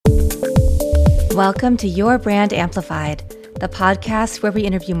Welcome to Your Brand Amplified, the podcast where we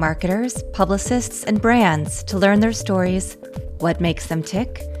interview marketers, publicists, and brands to learn their stories, what makes them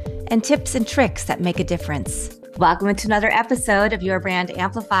tick, and tips and tricks that make a difference. Welcome to another episode of Your Brand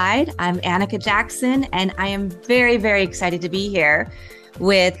Amplified. I'm Annika Jackson, and I am very, very excited to be here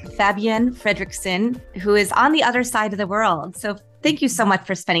with Fabienne Fredrickson, who is on the other side of the world. So thank you so much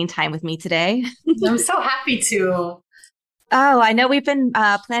for spending time with me today. I'm so happy to. Oh, I know we've been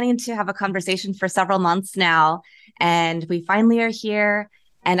planning to have a conversation for several months now, and we finally are here.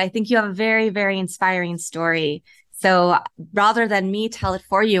 And I think you have a very, very inspiring story. So rather than me tell it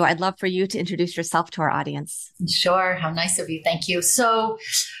for you, I'd love for you to introduce yourself to our audience. Sure. How nice of you. Thank you. So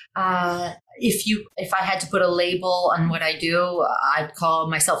if I had to put a label on what I do, I'd call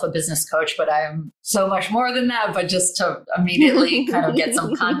myself a business coach, but I'm so much more than that. But just to immediately kind of get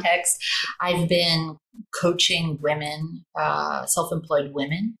some context, I've been coaching women, self-employed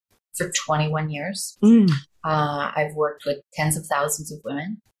women for 21 years. I've worked with tens of thousands of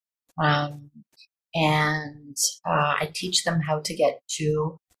women. And I teach them how to get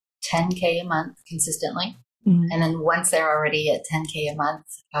to 10K a month consistently. And then once they're already at 10K a month,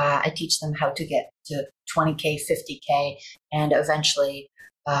 I teach them how to get to 20K, 50K, and eventually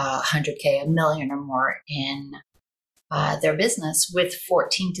 100K, a million or more in their business with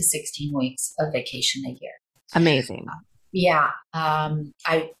 14 to 16 weeks of vacation a year. Amazing.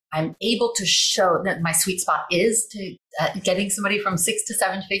 I'm able to show that my sweet spot is to getting somebody from 6 to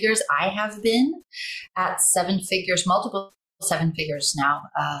 7 figures. I have been at 7 figures, multiple 7 figures now,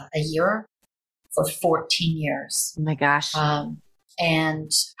 a year for 14 years. Oh my gosh. And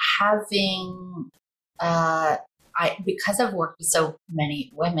having, because I've worked with so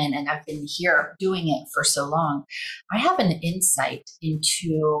many women and I've been here doing it for so long, I have an insight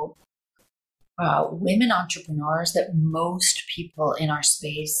into women entrepreneurs that most people in our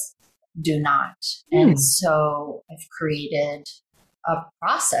space do not. And so I've created a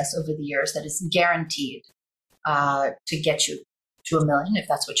process over the years that is guaranteed to get you to a million if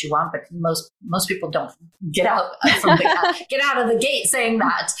that's what you want. But most people don't get out of the gate saying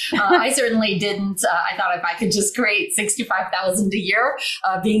that. I certainly didn't. I thought if I could just create 65,000 a year,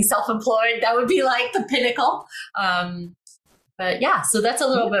 being self-employed, that would be like the pinnacle. But yeah, so that's a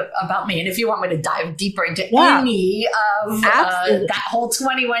little bit about me. And if you want me to dive deeper into any of that whole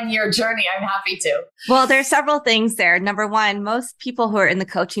 21-year journey, I'm happy to. Well, there's several things there. Number one, most people who are in the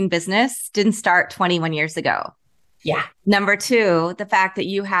coaching business didn't start 21 years ago. Yeah. Number two, the fact that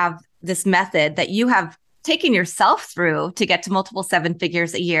you have this method that you have taken yourself through to get to multiple 7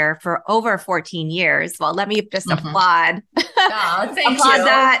 figures a year for over 14 years. Well, let me just applaud. Thank you.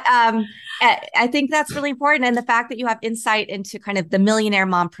 That. I think that's really important. And the fact that you have insight into kind of the millionaire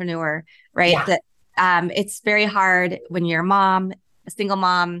mompreneur, right? Yeah. That it's very hard when you're a mom, a single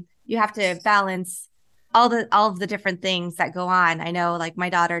mom, you have to balance all of the different things that go on. I know, like, my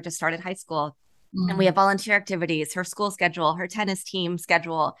daughter just started high school and we have volunteer activities, her school schedule, her tennis team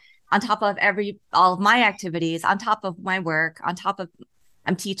schedule, on top of all of my activities, on top of my work, on top of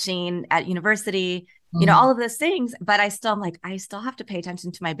I'm teaching at university, all of those things. But I still have to pay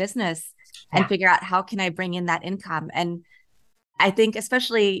attention to my business and figure out how can I bring in that income. And I think,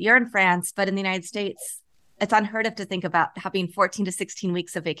 especially, you're in France, but in the United States, it's unheard of to think about having 14 to 16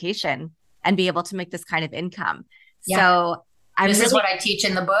 weeks of vacation and be able to make this kind of income. Yeah. So this is what I teach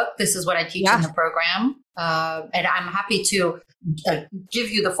in the book. This is what I teach in the program. And I'm happy to give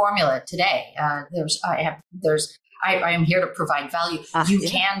you the formula today. I am here to provide value. You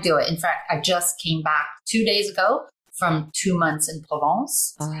can do it. In fact, I just came back 2 days ago from 2 months in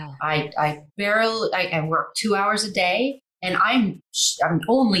Provence. I work 2 hours a day, and I'm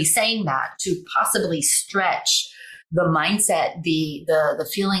only saying that to possibly stretch the mindset, the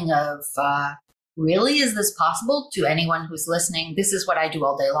feeling of really, is this possible? To anyone who's listening, this is what I do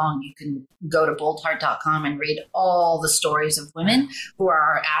all day long. You can go to boldheart.com and read all the stories of women who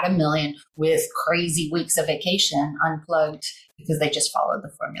are at a million with crazy weeks of vacation unplugged because they just followed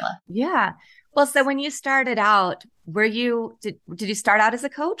the formula. Yeah. Well, so when you started out, did you start out as a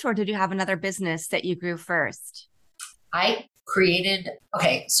coach, or did you have another business that you grew first?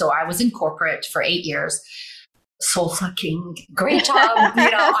 So I was in corporate for 8 years. Soul-sucking, great job,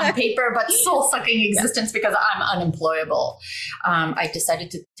 on paper, but soul-sucking existence because I'm unemployable. I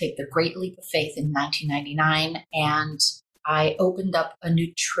decided to take the great leap of faith in 1999, and I opened up a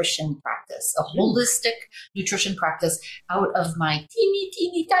nutrition practice, a holistic nutrition practice out of my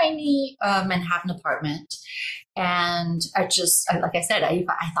teeny tiny Manhattan apartment. And like I said, I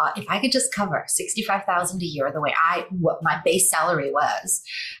thought if I could just cover 65,000 a year the way what my base salary was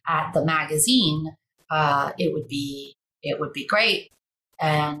at the magazine, it would be great.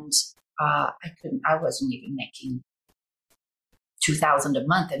 And I wasn't even making 2,000 a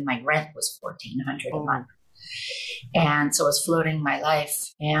month, and my rent was 1,400 a month. And so I was floating my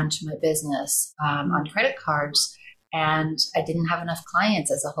life and my business on credit cards, and I didn't have enough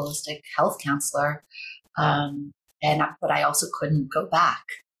clients as a holistic health counselor. But I also couldn't go back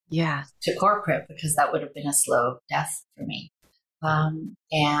to corporate because that would have been a slow death for me.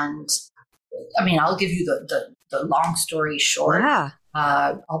 And I mean, I'll give you the long story short.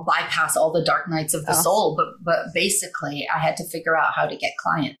 I'll bypass all the dark nights of the soul, but basically I had to figure out how to get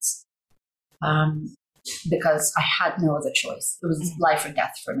clients because I had no other choice. It was life or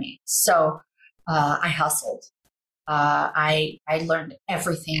death for me. So I hustled. I learned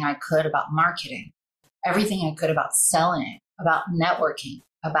everything I could about marketing, everything I could about selling, about networking,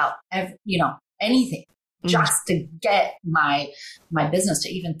 about anything, just to get my business to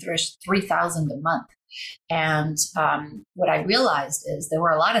even 3,000 a month. And what I realized is there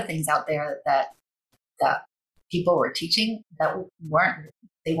were a lot of things out there that people were teaching that weren't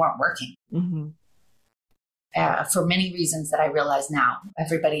working for many reasons that I realize now.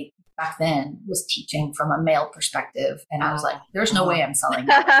 Everybody back then was teaching from a male perspective, and I was like, "There's no way I'm selling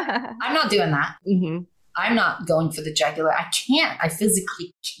that. I'm not doing that. I'm not going for the jugular. I can't. I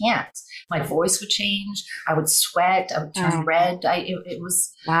physically can't. My voice would change. I would sweat. I would turn red. It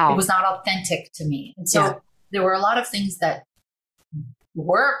was not authentic to me. And so there were a lot of things that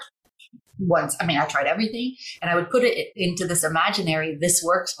worked once. I mean, I tried everything, and I would put it into this imaginary "this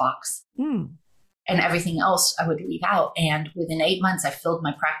works" box, and everything else I would leave out. And within 8 months, I filled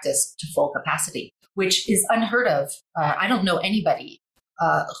my practice to full capacity, which is unheard of. I don't know anybody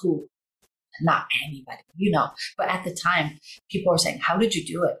who. Not anybody, but at the time people were saying, how did you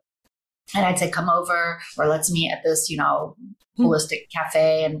do it? And I'd say, come over, or let's meet at this, holistic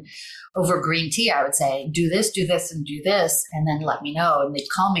cafe, and over green tea, I would say, do this, and do this. And then let me know. And they'd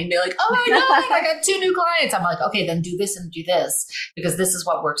call me and be like, oh my God, I got 2 new clients. I'm like, okay, then do this and do this, because this is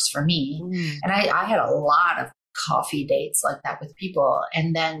what works for me. And I had a lot of coffee dates like that with people.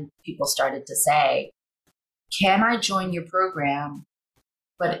 And then people started to say, can I join your program?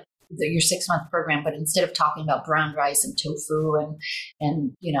 But your 6-month program, but instead of talking about brown rice and tofu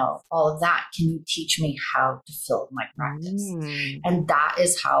and all of that, can you teach me how to fill my practice? And that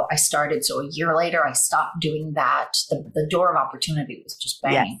is how I started. So a year later, I stopped doing that. The door of opportunity was just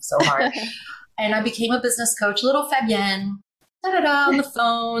banging so hard. And I became a business coach, little Fabienne, on the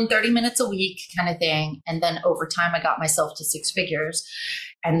phone, 30 minutes a week kind of thing. And then over time, I got myself to 6 figures,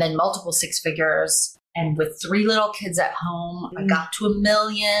 and then multiple 6 figures. And with 3 little kids at home, I got to 1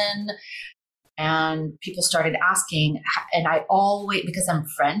 million, and people started asking. And I always, because I'm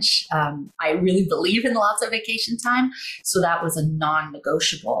French, I really believe in lots of vacation time. So that was a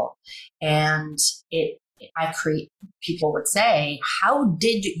non-negotiable. And people would say, how do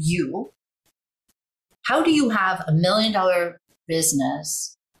you have $1 million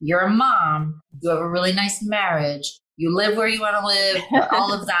business? You're a mom. You have a really nice marriage. You live where you want to live,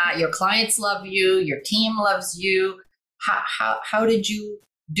 all of that. Your clients love you. Your team loves you. How did you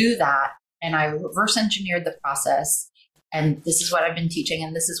do that? And I reverse engineered the process. And this is what I've been teaching.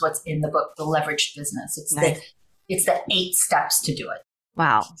 And this is what's in the book, The Leveraged Business. It's the 8 steps to do it.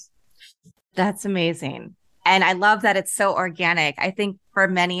 Wow. That's amazing. And I love that it's so organic. I think for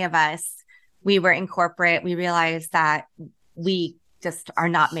many of us, we were in corporate. We realized that we just are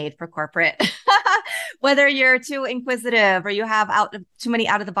not made for corporate. Whether you're too inquisitive or you have too many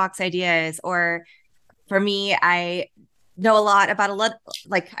out of the box ideas, or for me, I know a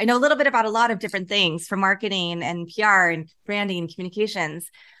little bit about a lot of different things from marketing and PR and branding and communications,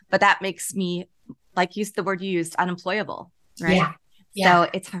 but that makes me, like the word you used, unemployable, right? So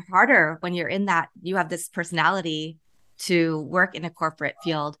it's harder when you're in that, you have this personality to work in a corporate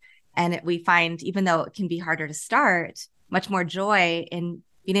field. And we find, even though it can be harder to start, much more joy in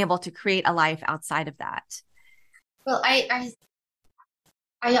being able to create a life outside of that. Well, I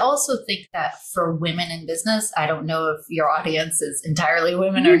also think that for women in business, I don't know if your audience is entirely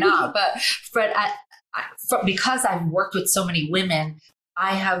women or not, but because I've worked with so many women,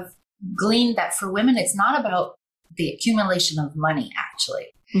 I have gleaned that for women, it's not about the accumulation of money,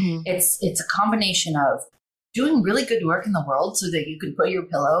 actually. It's a combination of doing really good work in the world so that you can put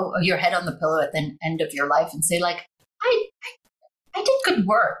your head on the pillow at the end of your life and say, like, I did good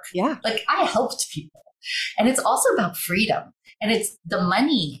work. Like, I helped people. And it's also about freedom. And the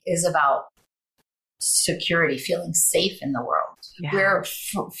money is about security, feeling safe in the world. Where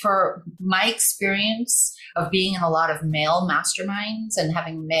for my experience of being in a lot of male masterminds and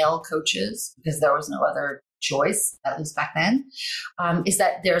having male coaches, because there was no other choice, at least back then, is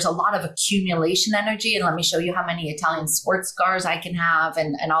that there's a lot of accumulation energy. And let me show you how many Italian sports cars I can have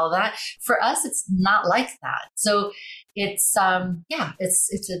and all of that. For us, it's not like that. So it's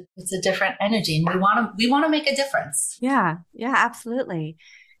it's a different energy, and we want to make a difference. Yeah, absolutely.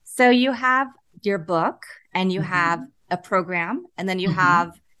 So you have your book, and you have a program, and then you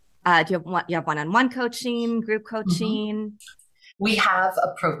have do you have one-on-one coaching, group coaching? We have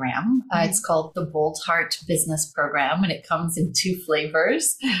a program. It's called the Bold Heart Business Program, and it comes in 2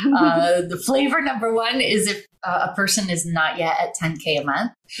 flavors. The flavor number 1 is if a person is not yet at 10K a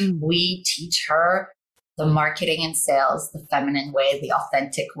month, we teach her the marketing and sales, the feminine way, the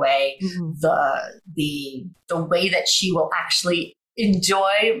authentic way, the way that she will actually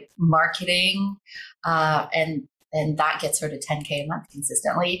enjoy marketing, and that gets her to 10K a month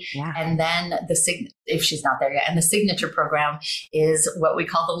consistently. Yeah. And then if she's not there yet, and the signature program is what we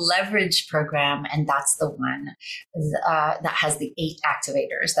call the leverage program. And that's the one that has the 8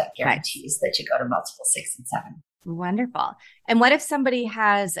 activators that guarantees that you go to multiple 6 and 7. Wonderful. And what if somebody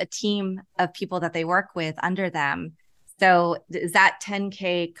has a team of people that they work with under them? So is that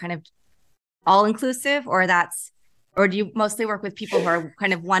 10K kind of all inclusive, or do you mostly work with people who are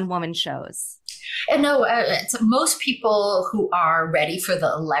kind of one woman shows? And no, most people who are ready for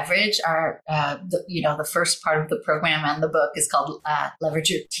the leverage are, the first part of the program and the book is called Leverage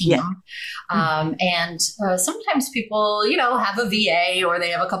Your Team. Yeah. And sometimes people, have a VA, or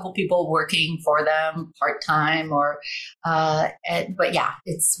they have a couple people working for them part-time, but yeah,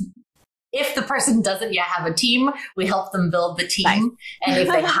 if the person doesn't yet have a team, we help them build the team. Nice. And if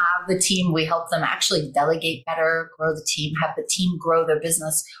they have the team, we help them actually delegate better, grow the team, have the team grow their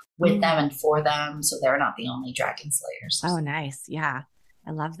business with them and for them, so they're not the only dragon slayers. Oh, nice. Yeah.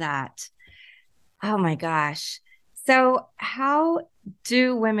 I love that. Oh my gosh. So how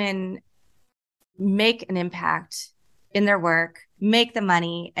do women make an impact in their work, make the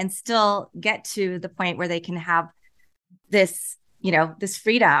money, and still get to the point where they can have this, this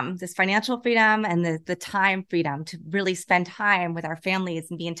freedom, this financial freedom, and the time freedom to really spend time with our families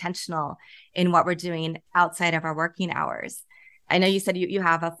and be intentional in what we're doing outside of our working hours? I know you said you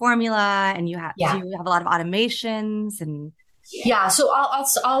have a formula, and you have a lot of automations and. Yeah. So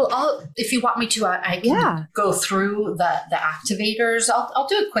I'll if you want me to, I can go through the activators. I'll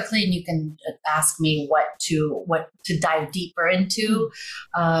do it quickly, and you can ask me what to dive deeper into,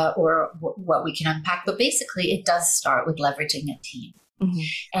 or what we can unpack. But basically, it does start with leveraging a team. Mm-hmm.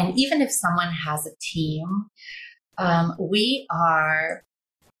 And even if someone has a team, we are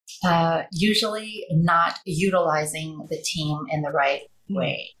usually not utilizing the team in the right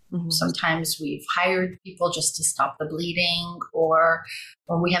way. Mm-hmm. Sometimes we've hired people just to stop the bleeding, or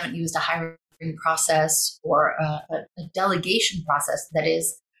we haven't used a hiring process or a delegation process that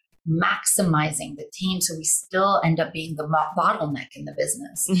is maximizing the team. So we still end up being the bottleneck in the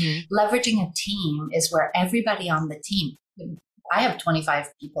business. Mm-hmm. Leveraging a team is where everybody on the team, I have 25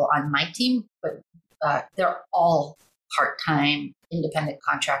 people on my team, but they're all part-time independent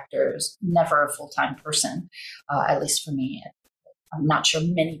contractors, never a full-time person, at least for me. I'm not sure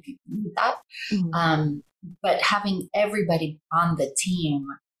many people need that. Mm-hmm. But having everybody on the team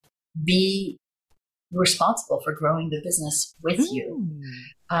be responsible for growing the business with you.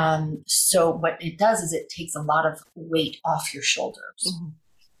 So what it does is it takes a lot of weight off your shoulders.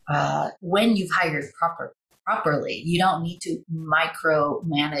 Mm-hmm. When you've hired properly, you don't need to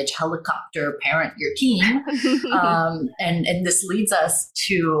micromanage, helicopter parent your team. And this leads us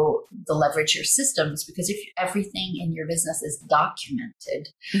to the leverage your systems, because if everything in your business is documented,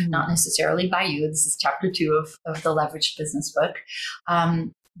 not necessarily by you, this is chapter 2 of the Leveraged Business book.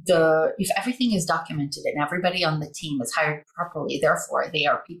 If everything is documented and everybody on the team is hired properly, therefore they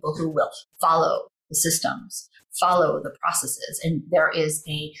are people who will follow the systems, follow the processes, and there is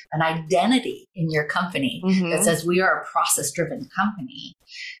an identity in your company that says we are a process-driven company,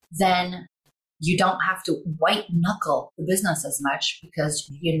 then you don't have to white knuckle the business as much, because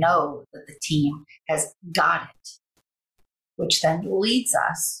you know that the team has got it, which then leads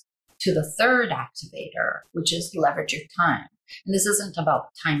us to the third activator, which is leverage your time. And this isn't about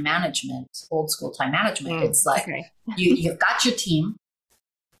time management, old school time management. It's like you've got your team.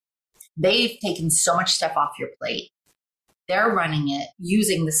 They've taken so much stuff off your plate. They're running it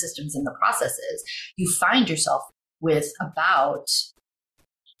using the systems and the processes. You find yourself with about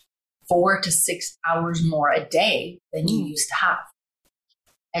 4 to 6 hours more a day than you used to have.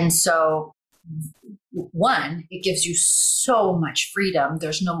 And so, one, it gives you so much freedom.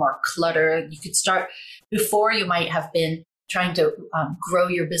 There's no more clutter. You could start before. You might have been trying to grow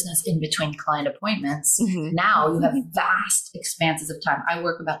your business in between client appointments. Now you have vast expanses of time. I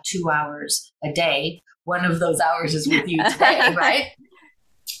work about 2 hours a day one of those hours is with you today, right?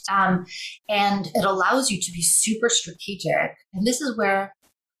 And it allows you to be super strategic. And this is where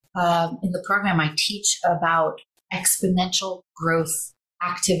in the program I teach about exponential growth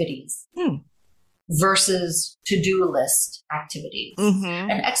activities versus to-do list activities.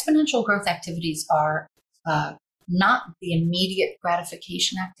 And exponential growth activities are not the immediate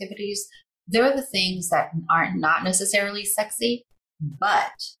gratification activities. They're the things that are not necessarily sexy,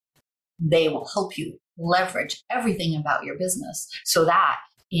 but they will help you leverage everything about your business so that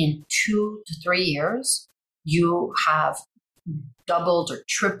in 2 to 3 years, you have doubled or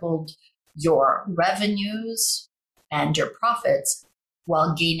tripled your revenues and your profits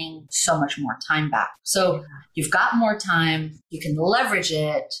while gaining so much more time back. So you've got more time, you can leverage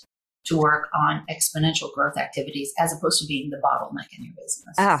it to work on exponential growth activities as opposed to being the bottleneck in your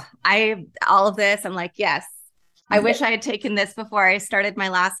business. All of this, I'm like, yes, I wish I had taken this before I started my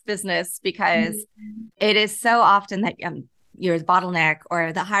last business, because it is so often that your bottleneck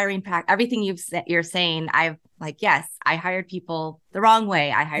or the hiring everything you're saying, I've like, yes, I hired people the wrong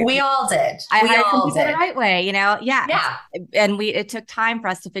way. We all did. I hired some people the right way, Yeah. And it took time for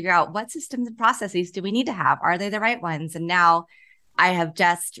us to figure out what systems and processes do we need to have? Are they the right ones? And now I have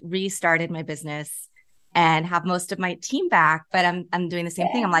just restarted my business and have most of my team back, but I'm doing the same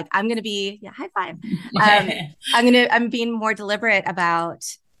thing. I'm like, I'm going to be, high five. I'm being more deliberate about,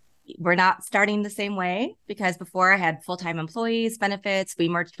 we're not starting the same way, because before I had full-time employees, benefits, we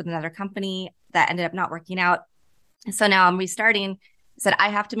merged with another company that ended up not working out. So now I'm restarting. I said, I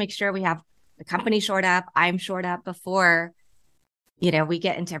have to make sure we have the company shored up. I'm shored up before, we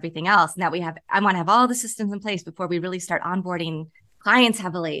get into everything else. And that I want to have all the systems in place before we really start onboarding clients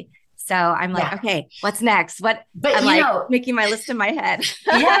heavily. So I'm like, okay, what's next? I'm making my list in my head.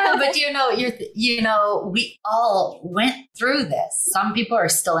 But we all went through this. Some people are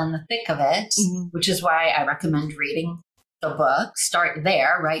still in the thick of it, which is why I recommend reading the book. Start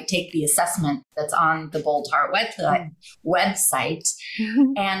there, right? Take the assessment that's on the Bold Heart website.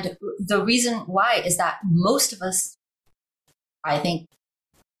 And the reason why is that most of us, I think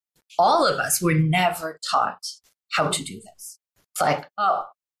all of us, were never taught how to do this. It's like,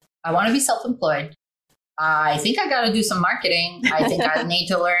 I want to be self-employed. I think I got to do some marketing. I think I need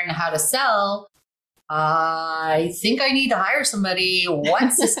to learn how to sell. I think I need to hire somebody.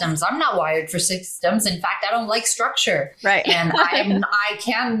 What systems? I'm not wired for systems. In fact, I don't like structure. Right. And I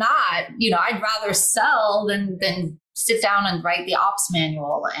cannot, I'd rather sell than sit down and write the ops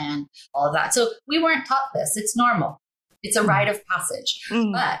manual and all of that. So we weren't taught this. It's normal. It's a rite of passage.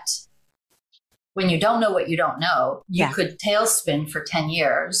 But when you don't know what you don't know, you could tailspin for 10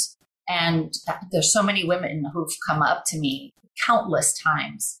 years. And there's so many women who've come up to me countless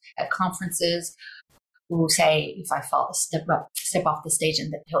times at conferences who say, if I step off the stage,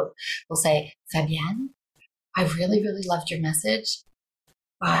 and they'll say, Fabienne, I really, really loved your message,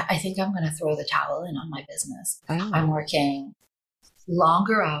 but I think I'm going to throw the towel in on my business. I'm working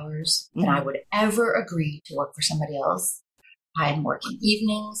longer hours than I would ever agree to work for somebody else. I'm working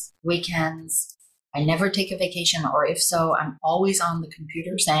evenings, weekends. I never take a vacation, or if so, I'm always on the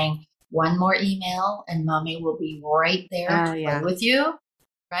computer saying one more email and mommy will be right there to play with you.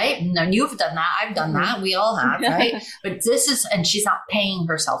 Right? No, you've done that. I've done that. We all have, right? But and she's not paying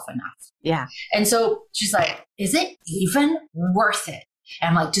herself enough. Yeah. And so she's like, is it even worth it?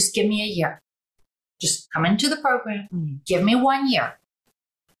 And I'm like, just give me a year. Just come into the program. Give me 1 year.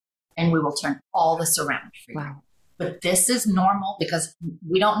 And we will turn all this around for you. Wow. But this is normal because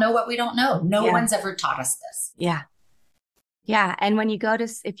we don't know what we don't know. No one's ever taught us this. Yeah. Yeah. And when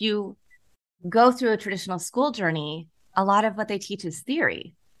if you go through a traditional school journey, a lot of what they teach is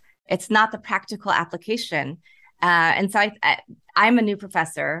theory. It's not the practical application. And so I'm a new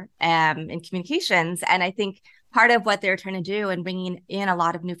professor in communications. And I think part of what they're trying to do and bringing in a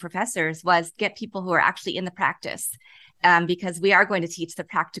lot of new professors was get people who are actually in the practice, because we are going to teach the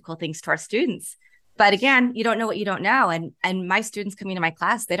practical things to our students. But again, you don't know what you don't know. And my students coming to my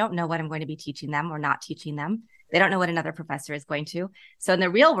class, they don't know what I'm going to be teaching them or not teaching them. They don't know what another professor is going to. So in the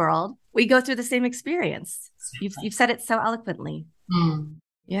real world, we go through the same experience. You've said it so eloquently.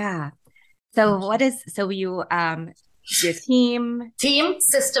 Yeah. So your team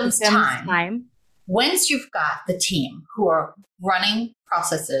systems time. Once you've got the team who are running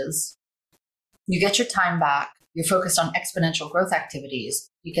processes, you get your time back. You're focused on exponential growth activities.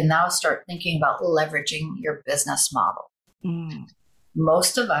 You can now start thinking about leveraging your business model.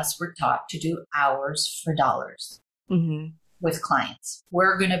 Most of us were taught to do hours for dollars with clients.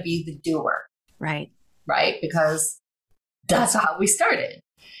 We're going to be the doer. Right. Right? Because that's how we started.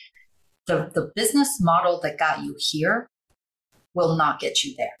 The business model that got you here will not get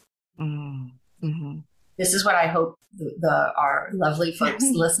you there. this is what I hope our lovely folks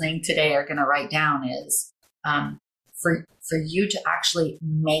listening today are going to write down is for you to actually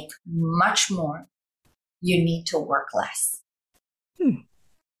make much more, you need to work less.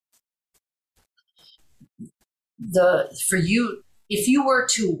 For you, if you were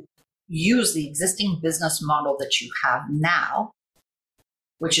to use the existing business model that you have now,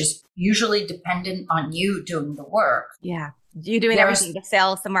 which is usually dependent on you doing the work. Yeah. You doing everything, the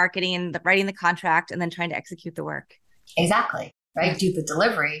sales, the marketing, the writing the contract, and then trying to execute the work. Exactly. Right. Do the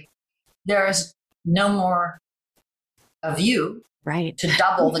delivery. There's no more of you to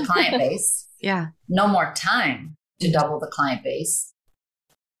double the client base. Yeah. No more time to double the client base.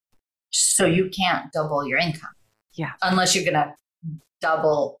 So you can't double your income. Yeah. Unless you're going to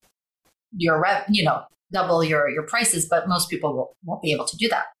double your double your prices, but most people won't be able to do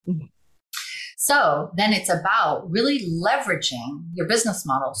that. Mm-hmm. So then it's about really leveraging your business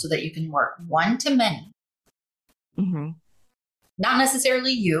model so that you can work one to many. Mm-hmm. Not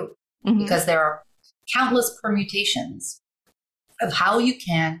necessarily you, because there are countless permutations of how you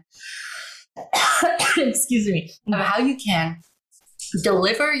can, excuse me, of how you can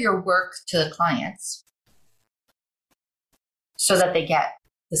deliver your work to the clients so that they get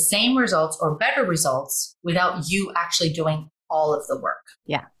the same results or better results without you actually doing all of the work.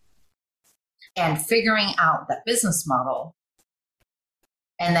 Yeah. And figuring out that business model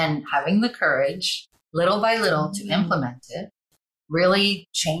and then having the courage little by little to implement it, really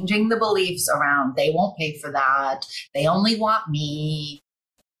changing the beliefs around they won't pay for that. They only want me.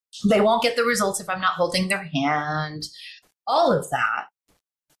 They won't get the results if I'm not holding their hand. All of that.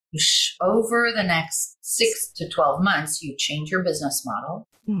 Over the next 6 to 12 months, you change your business model.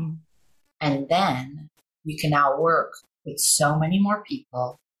 And then you can now work with so many more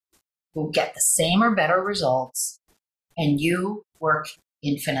people who get the same or better results, and you work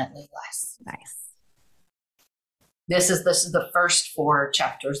infinitely less. Nice. This is the first 4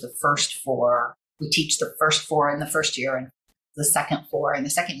 chapters, we teach the first 4 in the first year and the second 4 in the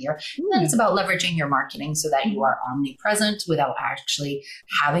second year. And then it's about leveraging your marketing so that you are omnipresent without actually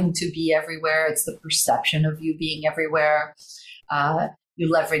having to be everywhere. It's the perception of you being everywhere. You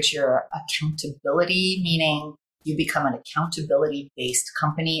leverage your accountability, meaning you become an accountability-based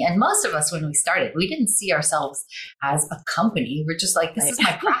company. And most of us, when we started, we didn't see ourselves as a company. We're just like, this is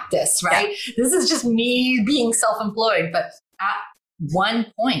my practice, right? Yeah. This is just me being self-employed. But at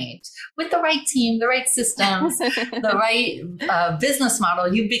one point, with the right team, the right systems, the right business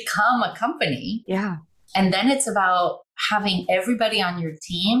model, you become a company. Yeah. And then it's about having everybody on your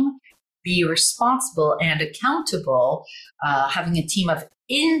team be responsible and accountable, having a team of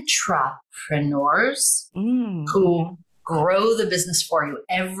intrapreneurs who grow the business for you.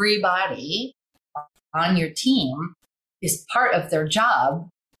 Everybody on your team is part of their job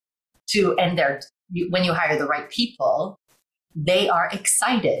when you hire the right people, they are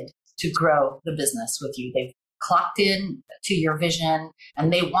excited to grow the business with you. They've clocked in to your vision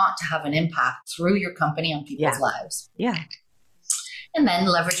and they want to have an impact through your company on people's lives. Yeah. And then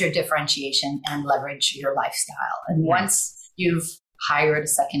leverage your differentiation and leverage your lifestyle. And once you've hired a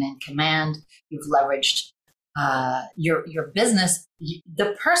second in command, you've leveraged your business.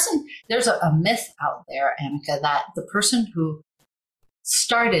 There's a myth out there, Anika, that the person who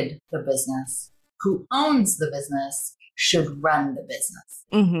started the business, who owns the business, should run the business.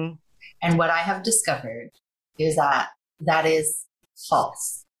 Mm-hmm. And what I have discovered is that is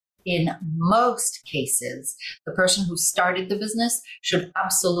false. In most cases, the person who started the business should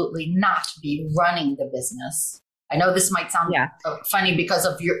absolutely not be running the business. I know this might sound funny because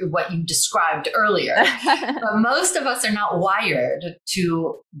of what you described earlier, but most of us are not wired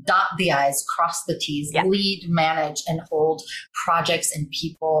to dot the I's, cross the T's, lead, manage, and hold projects and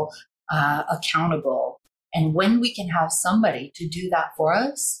people accountable. And when we can have somebody to do that for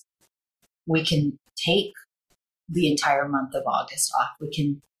us, we can take the entire month of August off. We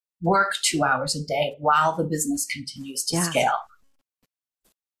can work 2 hours a day while the business continues to scale.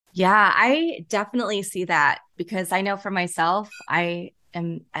 Yeah, I definitely see that because I know for myself, I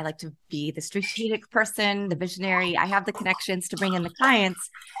like to be the strategic person, the visionary. I have the connections to bring in the clients.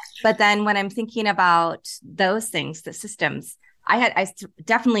 But then when I'm thinking about those things, the systems, I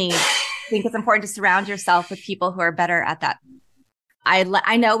definitely think it's important to surround yourself with people who are better at that.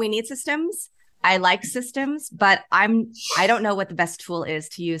 I know we need systems. I like systems, but I don't know what the best tool is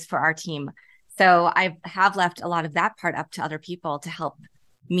to use for our team. So I have left a lot of that part up to other people to help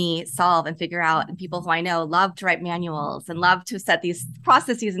me solve and figure out. And people who I know love to write manuals and love to set these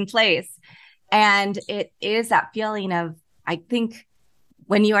processes in place. And it is that feeling of, I think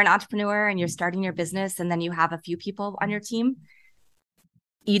when you are an entrepreneur and you're starting your business and then you have a few people on your team,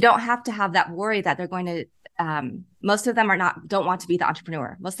 you don't have to have that worry that they're going to, most of them don't want to be the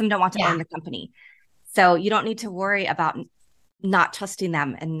entrepreneur. Most of them don't want to own the company. So you don't need to worry about not trusting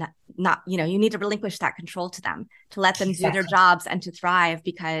them and not, you need to relinquish that control to them, to let them do their jobs and to thrive,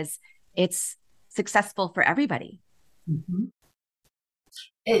 because it's successful for everybody. Mm-hmm.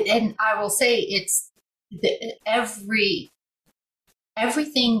 And I will say it's everything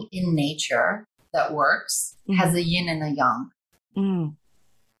in nature that works has a yin and a yang. Mm.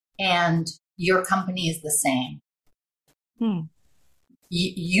 And your company is the same.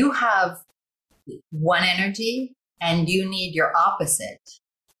 You have one energy and you need your opposite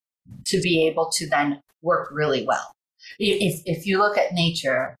to be able to then work really well. If you look at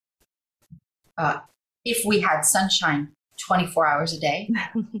nature, if we had sunshine 24 hours a day,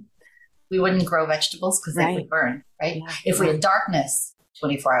 we wouldn't grow vegetables because they would burn, right? Yeah. If we had darkness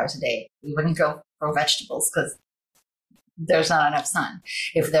 24 hours a day, we wouldn't grow vegetables because there's not enough sun.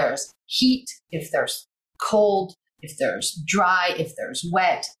 If there's heat, if there's cold, if there's dry, if there's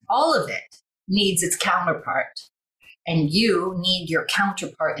wet, all of it needs its counterpart. And you need your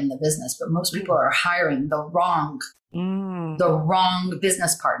counterpart in the business. But most people are hiring the wrong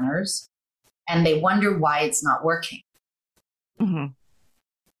business partners, and they wonder why it's not working.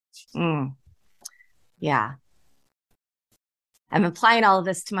 Yeah. I'm applying all of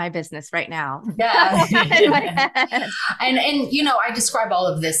this to my business right now. Yeah. and I describe all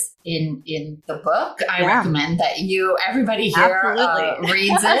of this in the book. I recommend that everybody here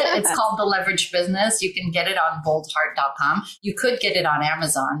reads it. It's called The Leveraged Business. You can get it on boldheart.com. You could get it on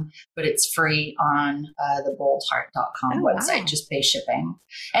Amazon, but it's free on the boldheart.com website. Just pay shipping.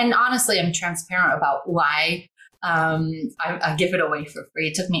 And honestly, I'm transparent about why I give it away for free.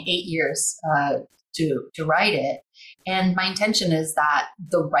 It took me 8 years to write it. And my intention is that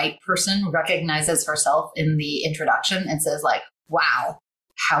the right person recognizes herself in the introduction and says like, wow,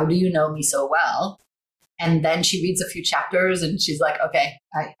 how do you know me so well? And then she reads a few chapters and she's like, okay,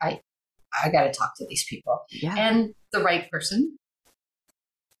 I got to talk to these people. Yeah. And the right person.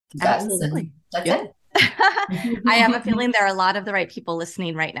 That's it. I have a feeling there are a lot of the right people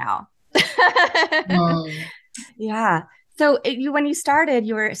listening right now. Yeah. So when you started,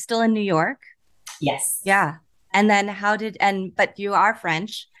 you were still in New York? Yes. Yeah. And then but you are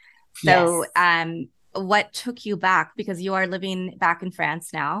French. So what took you back? Because you are living back in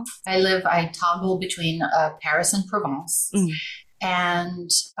France now. I toggle between Paris and Provence. And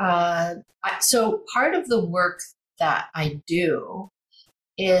so part of the work that I do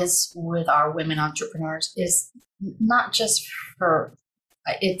is with our women entrepreneurs is not just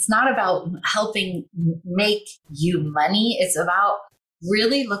it's not about helping make you money. It's about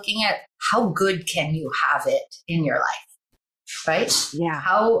really looking at how good can you have it in your life, right? Yeah.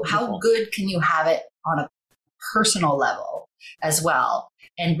 How good can you have it on a personal level as well?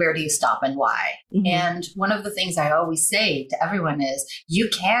 And where do you stop and why? And one of the things I always say to everyone is you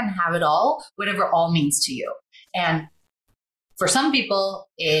can have it all, whatever all means to you. And for some people,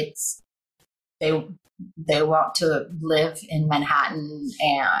 it's they want to live in Manhattan,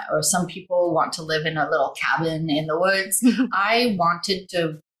 or some people want to live in a little cabin in the woods. I wanted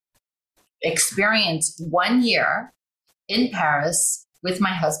to experience 1 year in Paris with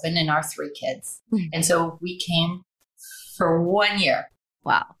my husband and our 3 kids. And so we came for 1 year.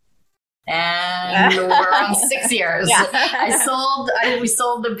 Wow. And we're on 6 years. Yeah. We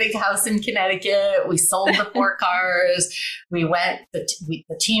sold the big house in Connecticut. We sold the 4 cars.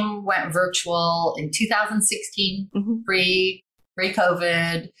 The team went virtual in 2016,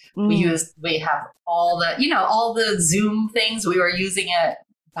 pre-COVID. We have all the Zoom things. We were using it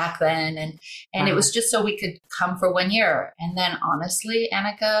back then. And it was just so we could come for 1 year. And then honestly,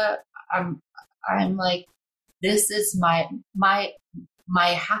 Annika, I'm like, this is my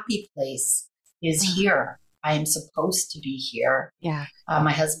happy place is here. I am supposed to be here. Yeah.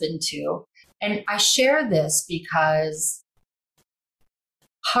 My husband too. And I share this because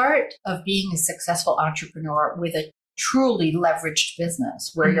part of being a successful entrepreneur with a truly leveraged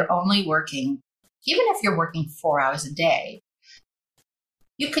business where you're only working, even if you're working 4 hours a day,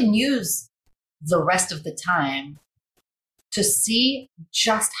 you can use the rest of the time to see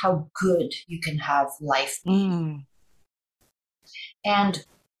just how good you can have life be. And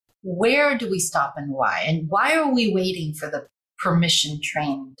where do we stop and why? And why are we waiting for the permission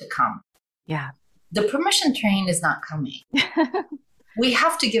train to come? Yeah. The permission train is not coming. We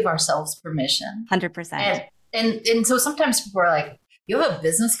have to give ourselves permission. 100%. And so sometimes people are like, you have a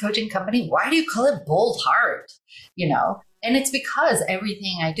business coaching company? Why do you call it Bold Heart? And it's because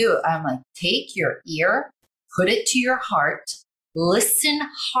everything I do, I'm like, take your ear, put it to your heart, listen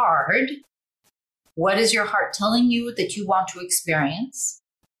hard. What is your heart telling you that you want to experience?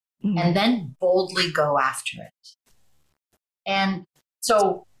 and then boldly go after it. And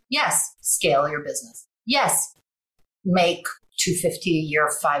so, yes, scale your business. Yes, make 250 a year,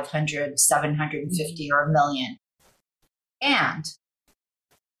 500, 750 or a million. And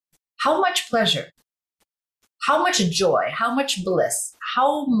how much pleasure, how much joy, how much bliss,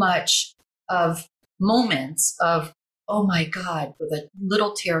 how much of moments of, oh my God, with a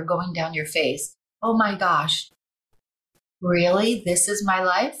little tear going down your face. Oh my gosh, really? This is my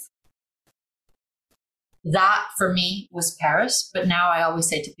life? That for me was Paris. But now I always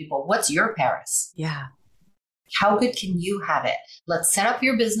say to people, what's your Paris? Yeah. How good can you have it? Let's set up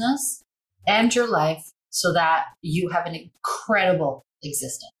your business and your life so that you have an incredible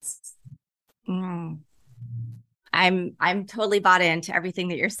existence. I'm totally bought into everything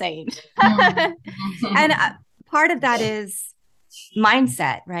that you're saying. And part of that is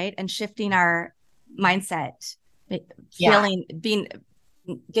mindset, right? And shifting our mindset, getting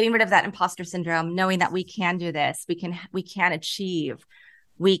rid of that imposter syndrome, knowing that we can do this, we can achieve,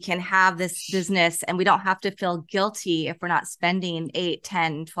 we can have this business, and we don't have to feel guilty if we're not spending 8,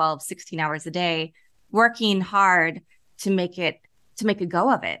 10, 12, 16 hours a day working hard to make a go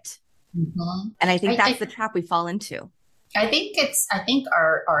of it. Mm-hmm. And I think that's the trap we fall into. I think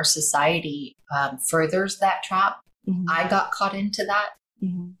our society furthers that trap. Mm-hmm. I got caught into that.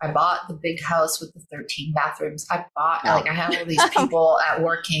 Mm-hmm. I bought the big house with the 13 bathrooms. I had all these people at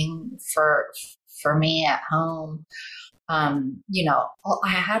working for me at home. I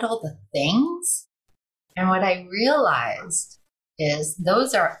had all the things. And what I realized is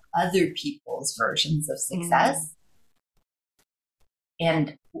those are other people's versions of success. Mm-hmm.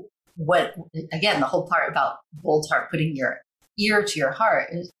 And the whole part about bold heart, putting your ear to your heart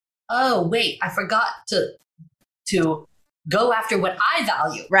is, oh, wait, I forgot to go after what I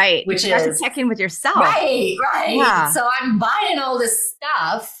value. Right. Which you is have to check in with yourself. Right. Yeah. So I'm buying all this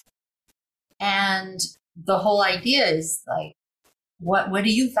stuff. And the whole idea is like, what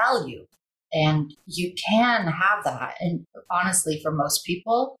do you value? And you can have that. And honestly, for most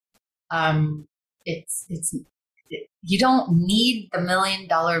people, you don't need the $1 million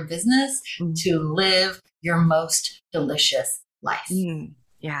business to live your most delicious life.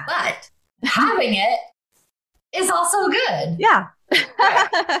 Yeah. But having it is also good. Yeah.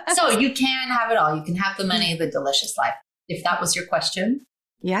 Right. So you can have it all. You can have the money, the delicious life. If that was your question.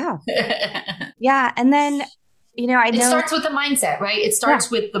 Yeah. Yeah. And then, I know it starts with the mindset, right? It starts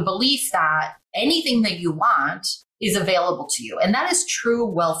with the belief that anything that you want is available to you. And that is true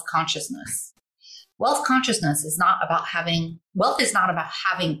wealth consciousness. Wealth consciousness is not about wealth is not about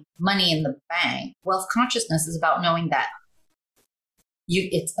having money in the bank. Wealth consciousness is about knowing that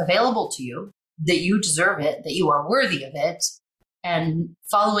it's available to you, that you deserve it, that you are worthy of it, and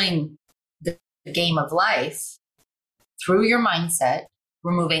following the game of life through your mindset,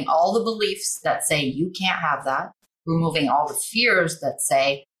 removing all the beliefs that say you can't have that, removing all the fears that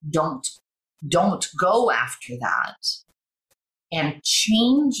say don't go after that, and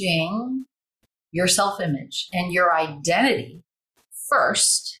changing your self-image and your identity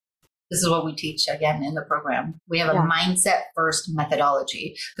first. This is what we teach again in the program. We have a mindset first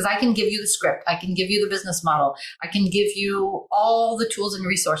methodology, because I can give you the script. I can give you the business model. I can give you all the tools and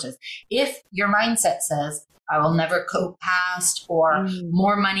resources. If your mindset says, I will never go past, or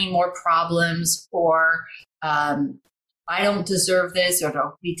more money, more problems, or I don't deserve this, or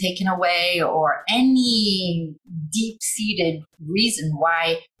it'll be taken away, or any deep-seated reason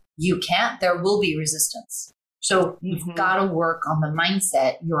why you can't, there will be resistance. So you've got to work on the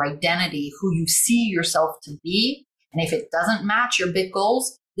mindset, your identity, who you see yourself to be. And if it doesn't match your big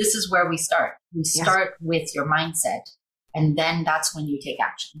goals, this is where we start. We start with your mindset. And then that's when you take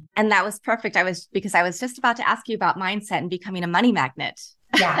action. And that was perfect. Because I was just about to ask you about mindset and becoming a money magnet.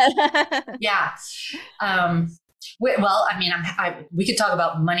 Yeah. Yeah. Well, I mean, we could talk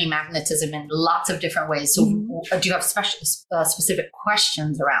about money magnetism in lots of different ways. So do you have specific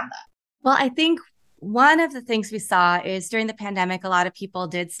questions around that? Well, I think one of the things we saw is during the pandemic, a lot of people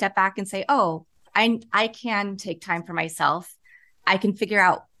did step back and say, oh, I can take time for myself. I can figure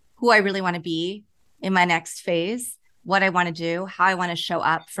out who I really want to be in my next phase, what I want to do, how I want to show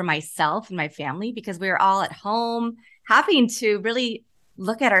up for myself and my family, because we were all at home having to really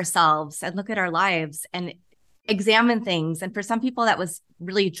look at ourselves and look at our lives and examine things. And for some people that was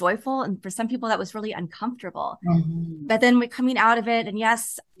really joyful, and for some people that was really uncomfortable. But then we're coming out of it, and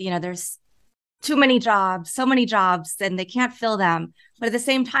yes, there's too many jobs, so many jobs, and they can't fill them. But at the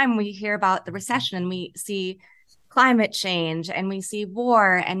same time, we hear about the recession, and we see climate change, and we see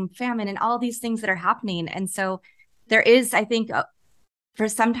war and famine and all these things that are happening. And so there is, I think, for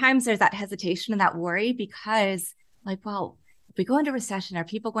sometimes there's that hesitation and that worry, because like, well, if we go into recession, are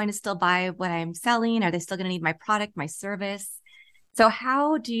people going to still buy what I'm selling? Are they still going to need my product, my service? So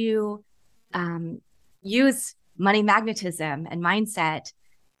how do you use money magnetism and mindset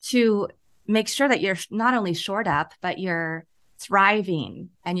to make sure that you're not only shored up, but you're thriving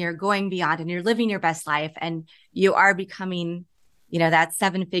and you're going beyond and you're living your best life and you are becoming, that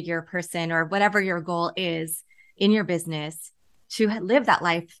 7-figure person or whatever your goal is in your business, to live that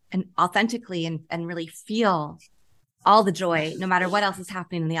life and authentically and really feel all the joy, no matter what else is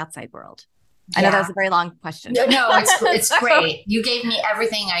happening in the outside world? I know that was a very long question. No, it's great. You gave me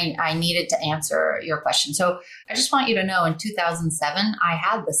everything I needed to answer your question. So I just want you to know, in 2007, I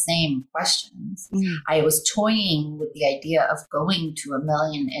had the same questions. Mm. I was toying with the idea of going to $1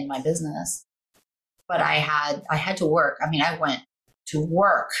 million in my business, but I had to work. I mean, I went to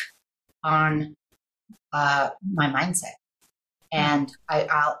work on my mindset, and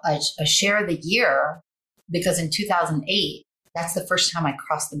I'll share the year, because in 2008. That's the first time I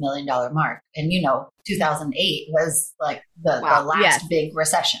crossed the $1 million mark. And 2008 was like the last big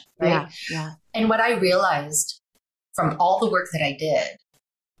recession, right? Yeah. And what I realized from all the work that I did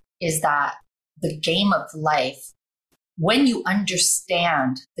is that the game of life, when you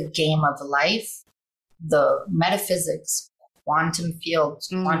understand the game of life, the metaphysics, quantum fields,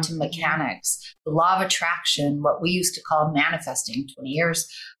 quantum mechanics, the law of attraction, what we used to call manifesting 20 years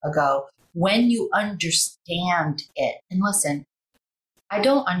ago, when you understand it, and listen, I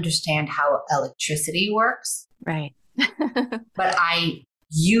don't understand how electricity works. Right. But I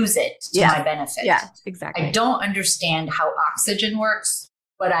use it to my benefit. Yeah, exactly. I don't understand how oxygen works,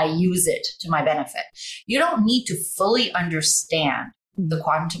 but I use it to my benefit. You don't need to fully understand the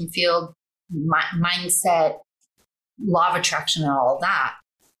quantum field, mindset, law of attraction, and all of that,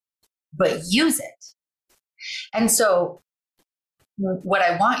 but use it. And so what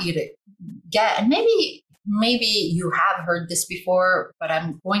I want you to get, and maybe you have heard this before, but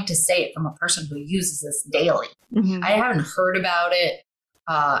I'm going to say it from a person who uses this daily. Mm-hmm. I haven't heard about it.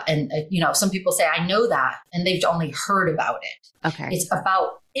 And some people say, I know that, and they've only heard about it. Okay. It's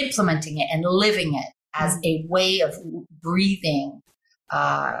about implementing it and living it as a way of breathing,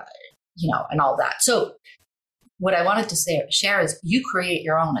 and all that. So what I wanted to share is you create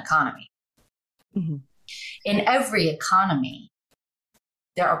your own economy. Mm-hmm. In every economy,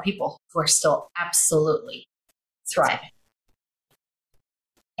 there are people who are still absolutely thriving.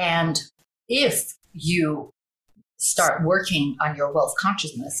 And if you start working on your wealth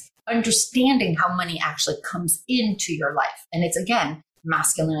consciousness, understanding how money actually comes into your life, and it's, again,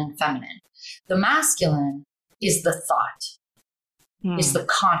 masculine and feminine. The masculine is the thought, is the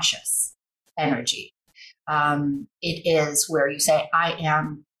conscious energy. It is where you say, I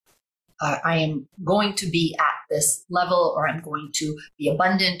am going to be at this level, or I'm going to be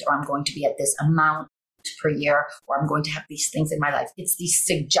abundant, or I'm going to be at this amount per year, or I'm going to have these things in my life. It's the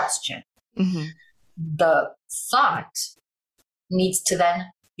suggestion. Mm-hmm. The thought needs to then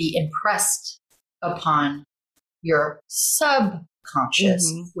be impressed upon your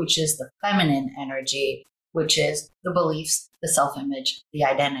subconscious, which is the feminine energy, which is the beliefs, the self-image, the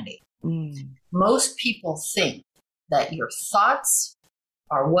identity. Most people think that your thoughts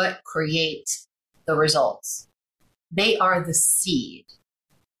are what create the results. They are the seed.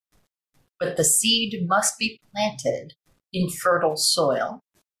 But the seed must be planted in fertile soil,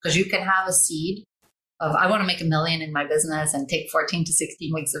 because you can have a seed of, I want to make $1 million in my business and take 14 to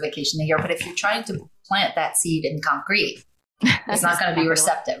 16 weeks of vacation a year. But if you're trying to plant that seed in concrete, it's not going to be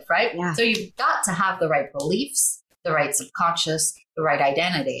receptive, right? Yeah. So you've got to have the right beliefs, the right subconscious, the right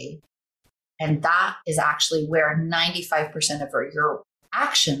identity. And that is actually where 95% of your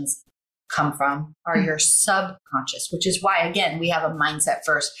actions come from, are your subconscious, which is why, again, we have a mindset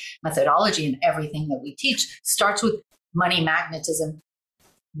first methodology, and everything that we teach starts with money magnetism,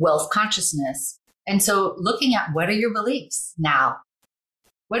 wealth consciousness. And so looking at, what are your beliefs now?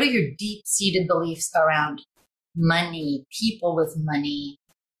 What are your deep-seated beliefs around money, people with money,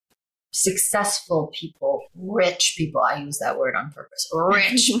 successful people, rich people? I use that word on purpose.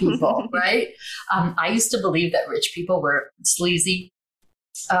 Rich people, right? I used to believe that rich people were sleazy,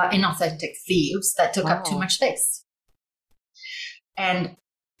 inauthentic thieves that took up too much space. And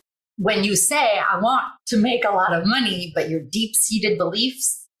when you say, I want to make a lot of money, but your deep-seated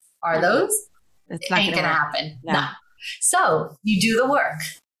beliefs are those, it ain't going to happen. No. So you do the work.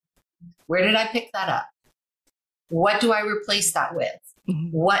 Where did I pick that up? What do I replace that with? Mm-hmm.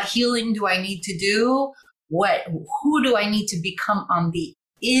 What healing do I need to do? Who do I need to become on the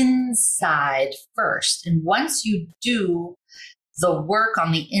inside first? And once you do the work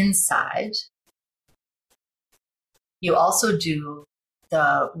on the inside, you also do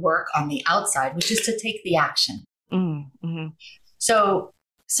the work on the outside, which is to take the action. Mm-hmm. So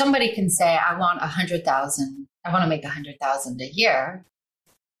somebody can say, I want 100,000. I want to make 100,000 a year.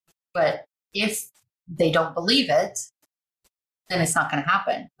 But if they don't believe it, then it's not going to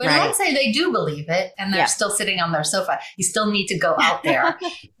happen. But Right. let's say they do believe it and they're still sitting on their sofa. You still need to go out there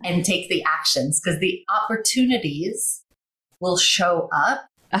and take the actions, because the opportunities will show up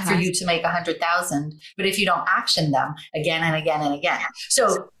for you to make 100,000. But if you don't action them again and again and again,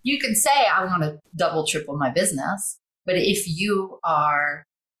 so you can say, I want to double, triple my business. But if you are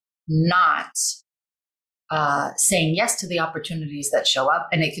not saying yes to the opportunities that show up,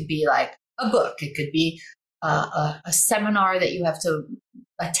 and it could be like a book, it could be a seminar that you have to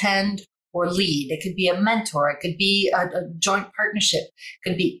attend or lead, it could be a mentor, it could be a joint partnership, it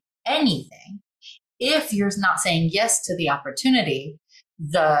could be anything. If you're not saying yes to the opportunity,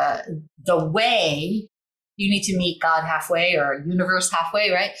 the way you need to meet God halfway or universe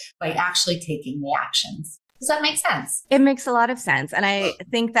halfway, right? By actually taking the actions. Does that make sense? It makes a lot of sense. And I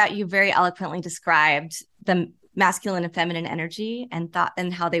think that you very eloquently described the masculine and feminine energy and thought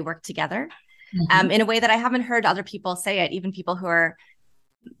and how they work together in a way that I haven't heard other people say it, even people who are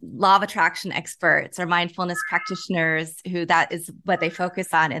law of attraction experts or mindfulness practitioners, who that is what they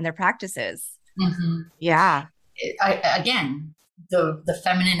focus on in their practices. Yeah. Again, the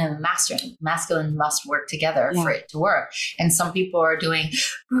feminine and the masculine must work together for it to work. And some people are doing,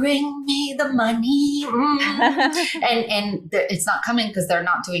 bring me the money. and it's not coming because they're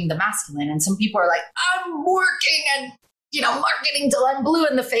not doing the masculine. And some people are like, I'm working and, marketing till I'm blue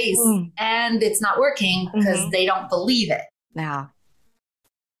in the face. And it's not working because they don't believe it. Yeah.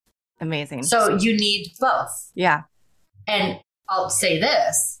 Amazing. So you need both. Yeah. And I'll say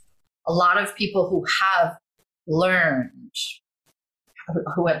this, a lot of people who have learned,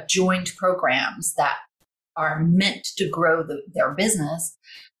 who have joined programs that are meant to grow their business,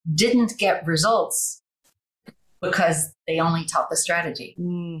 didn't get results because they only taught the strategy,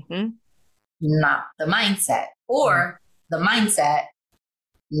 not the mindset, or the mindset,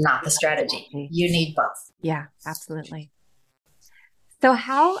 not the strategy. You need both. Yeah, absolutely. So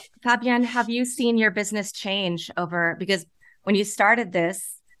how, Fabienne, have you seen your business change over, because when you started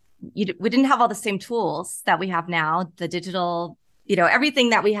this, we didn't have all the same tools that we have now, the digital, everything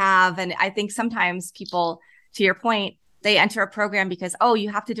that we have. And I think sometimes people, to your point, they enter a program because, oh,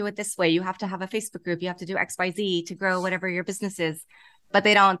 you have to do it this way. You have to have a Facebook group. You have to do XYZ to grow whatever your business is. But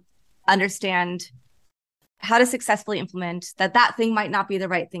they don't understand how to successfully implement that thing might not be the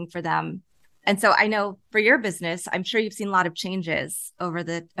right thing for them. And so I know for your business, I'm sure you've seen a lot of changes over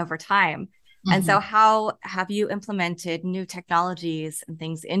time. And so how have you implemented new technologies and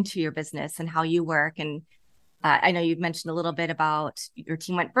things into your business and how you work? And I know you've mentioned a little bit about your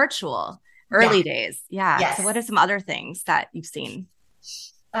team went virtual early days. Yeah. Yes. So what are some other things that you've seen?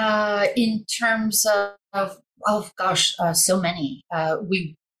 In terms of so many.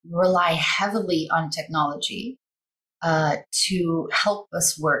 We rely heavily on technology to help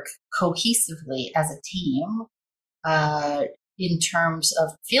us work cohesively as a team, in terms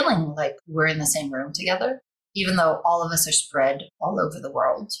of feeling like we're in the same room together, even though all of us are spread all over the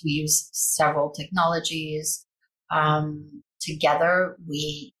world. We use several technologies. Together,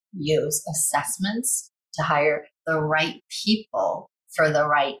 we use assessments to hire the right people for the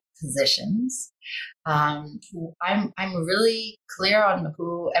right positions. I'm really clear on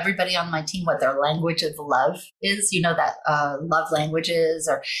who everybody on my team, what their language of love is. That love languages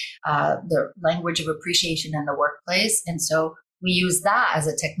or the language of appreciation in the workplace. And so we use that as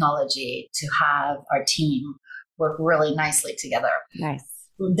a technology to have our team work really nicely together. Nice.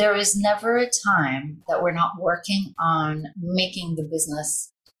 There is never a time that we're not working on making the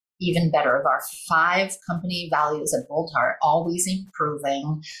business even better. Of our 5 company values at Boldheart, always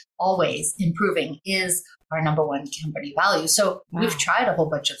improving is our number one company value. So we've tried a whole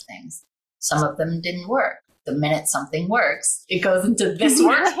bunch of things. Some of them didn't work. The minute something works, it goes into this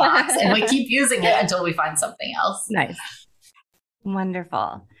works box and we keep using it until we find something else. Nice.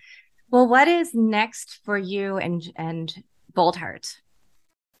 Wonderful. Well, what is next for you and Boldheart?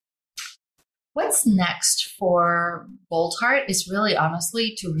 What's next for Boldheart is really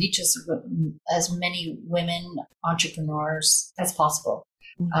honestly to reach as many women entrepreneurs as possible.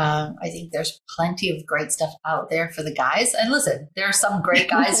 I think there's plenty of great stuff out there for the guys. And listen, there are some great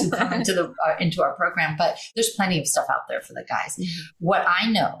guys who come into our program, but there's plenty of stuff out there for the guys. What I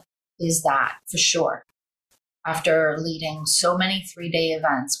know is that for sure, after leading so many 3-day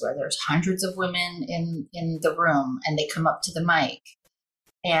events where there's hundreds of women in the room and they come up to the mic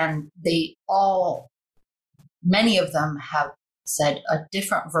and many of them have said a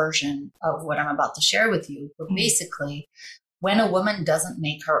different version of what I'm about to share with you. But basically, when a woman doesn't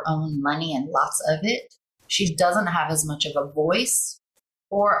make her own money and lots of it, she doesn't have as much of a voice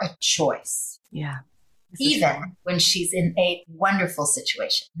or a choice. Yeah. Even when she's in a wonderful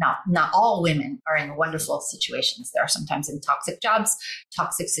situation. Now, not all women are in wonderful situations. There are sometimes in toxic jobs,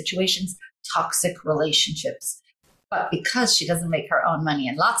 toxic situations, toxic relationships. But because she doesn't make her own money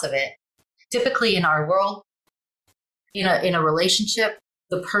and lots of it, typically in our world, in a relationship,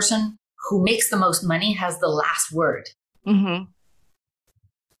 the person who makes the most money has the last word. Mm-hmm.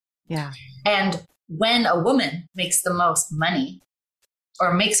 Yeah. And when a woman makes the most money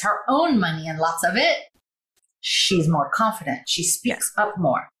or makes her own money and lots of it, she's more confident. She speaks up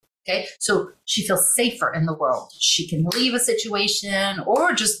more. Okay. So she feels safer in the world. She can leave a situation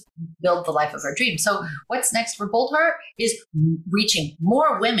or just build the life of her dreams. So what's next for Bold Heart is reaching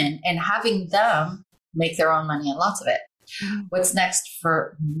more women and having them make their own money and lots of it. Mm-hmm. What's next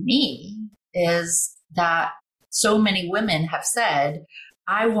for me is that so many women have said,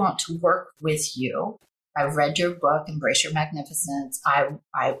 I want to work with you. I've read your book, Embrace Your Magnificence. I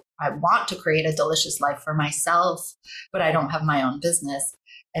want to create a delicious life for myself, but I don't have my own business.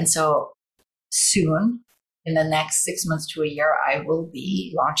 And so soon, in the next 6 months to a year, I will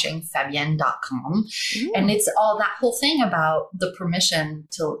be launching Fabienne.com. Mm. And it's all that whole thing about the permission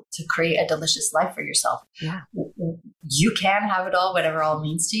to create a delicious life for yourself. Yeah. You can have it all, whatever all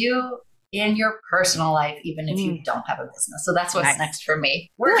means to you, in your personal life, even if you don't have a business. So that's what's next for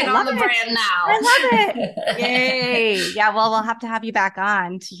me. Working on the brand now. I love it. Yay. Yeah. Well, we'll have to have you back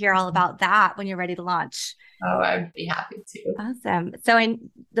on to hear all about that when you're ready to launch. Oh, I'd be happy to. Awesome. So in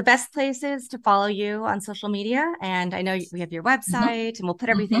the best places to follow you on social media, and I know we have your website and we'll put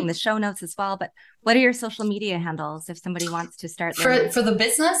everything in the show notes as well, but what are your social media handles if somebody wants to start for the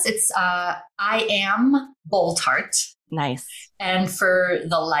business? It's I am Bold Heart. Nice. And for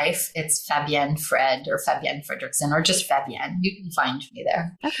the life, it's Fabienne Fred or Fabienne Fredrickson or just Fabienne. You can find me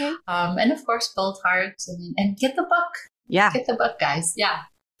there. Okay. And of course, Bold Heart and get the book. Yeah. Get the book, guys. Yeah.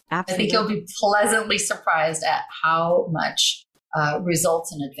 Absolutely. I think you'll be pleasantly surprised at how much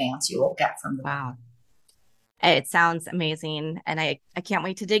results in advance you will get from the book. Wow. It sounds amazing. And I can't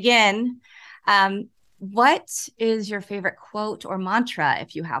wait to dig in. What is your favorite quote or mantra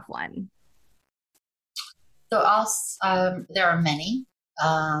if you have one? So there are many.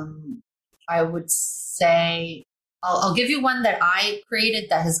 I would say I'll give you one that I created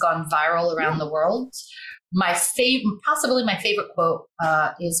that has gone viral around the world. Possibly my favorite quote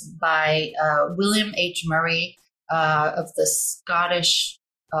is by William H. Murray of the Scottish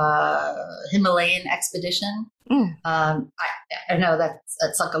Himalayan expedition. I know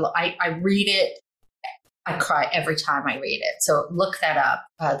that's like I read it. I cry every time I read it. So look that up.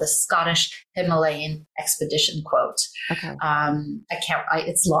 The Scottish Himalayan expedition quote. Okay.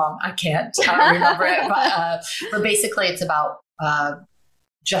 It's long. I can't remember it. But basically it's about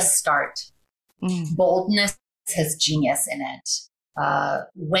just start. Boldness has genius in it.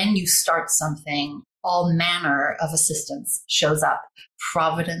 When you start something, all manner of assistance shows up.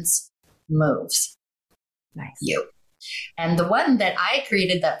 Providence moves. Nice. You. And the one that I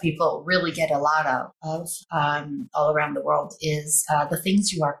created that people really get a lot of all around the world is the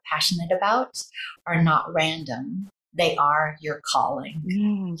things you are passionate about are not random. They are your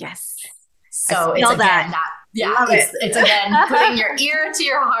calling. Yes. So it's again it's again putting your ear to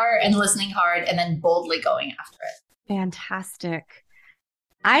your heart and listening hard and then boldly going after it. Fantastic.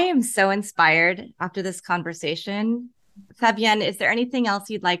 I am so inspired after this conversation. Fabienne, is there anything else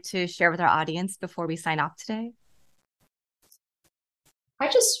you'd like to share with our audience before we sign off today? I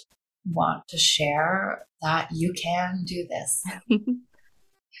just want to share that you can do this.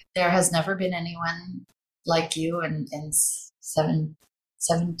 There has never been anyone like you in 17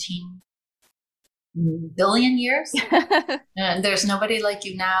 billion years. And there's nobody like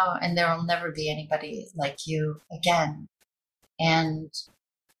you now, and there will never be anybody like you again. And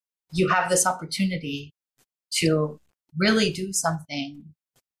you have this opportunity to really do something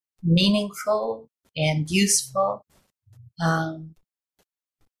meaningful and useful.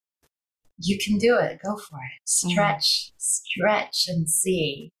 You can do it. Go for it. Stretch and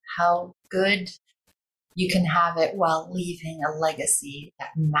see how good you can have it while leaving a legacy that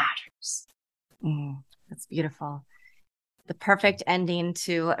matters. That's beautiful. The perfect ending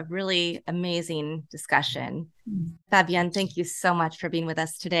to a really amazing discussion. Fabienne, thank you so much for being with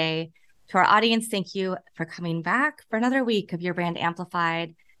us today. To our audience, thank you for coming back for another week of Your Brand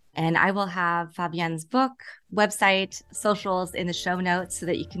Amplified. And I will have Fabienne's book, website, socials in the show notes so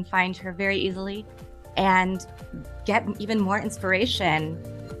that you can find her very easily and get even more inspiration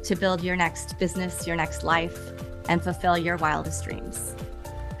to build your next business, your next life, and fulfill your wildest dreams.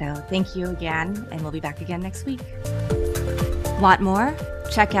 So thank you again, and we'll be back again next week. Want more?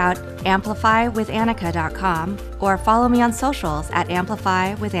 Check out amplifywithannika.com or follow me on socials at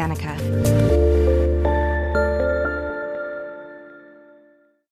amplifywithannika.